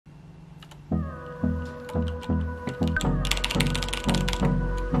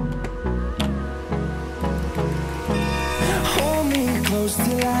close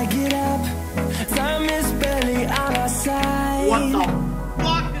till I get up. Time is barely on our side. What the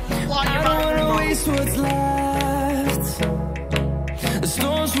fuck is flying I don't wanna waste what's left. The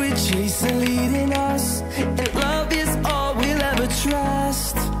storms we chase are leading us, and love is all we'll ever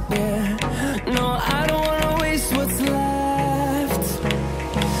trust. Yeah, no, I don't wanna waste what's left.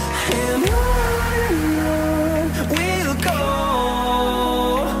 And on we'll go,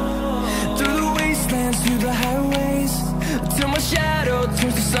 through the wastelands, through the highways, till my shadow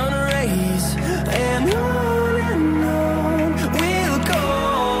turns to sun rays. And on we'll go,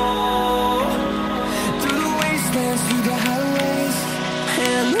 through the wastelands, through the highways,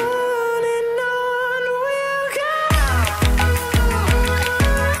 and on we'll go.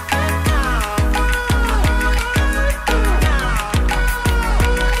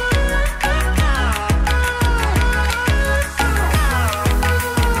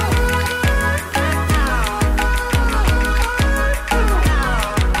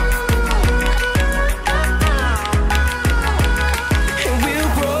 And we'll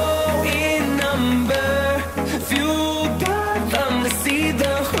grow in number, fueled by them to see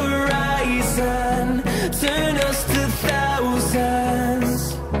the horizon, turn us to thousands.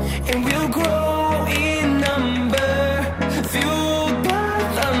 And we'll grow in number, fueled by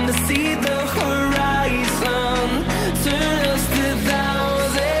them to see the horizon, turn us to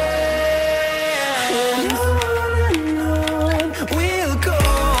thousands. And on we'll go,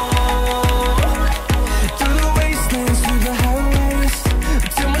 through the wastelands, through the highways,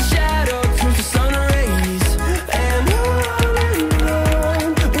 till my shadow turns to sun rays. And on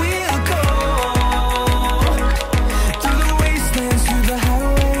we'll go, through the wastelands, through the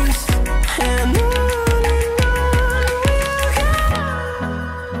highways, and on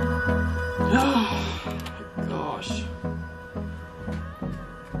we'll go. Gosh.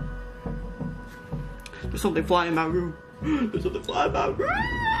 There's something flying in my room. There's something flying in my room.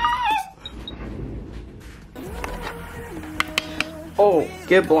 Oh,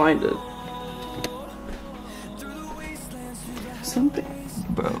 get blinded. Something,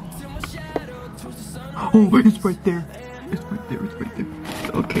 bro. Oh, it's right there. It's right there. It's right there.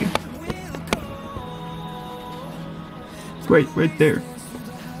 Okay. Right there.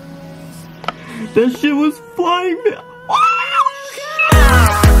 That shit was flying, man.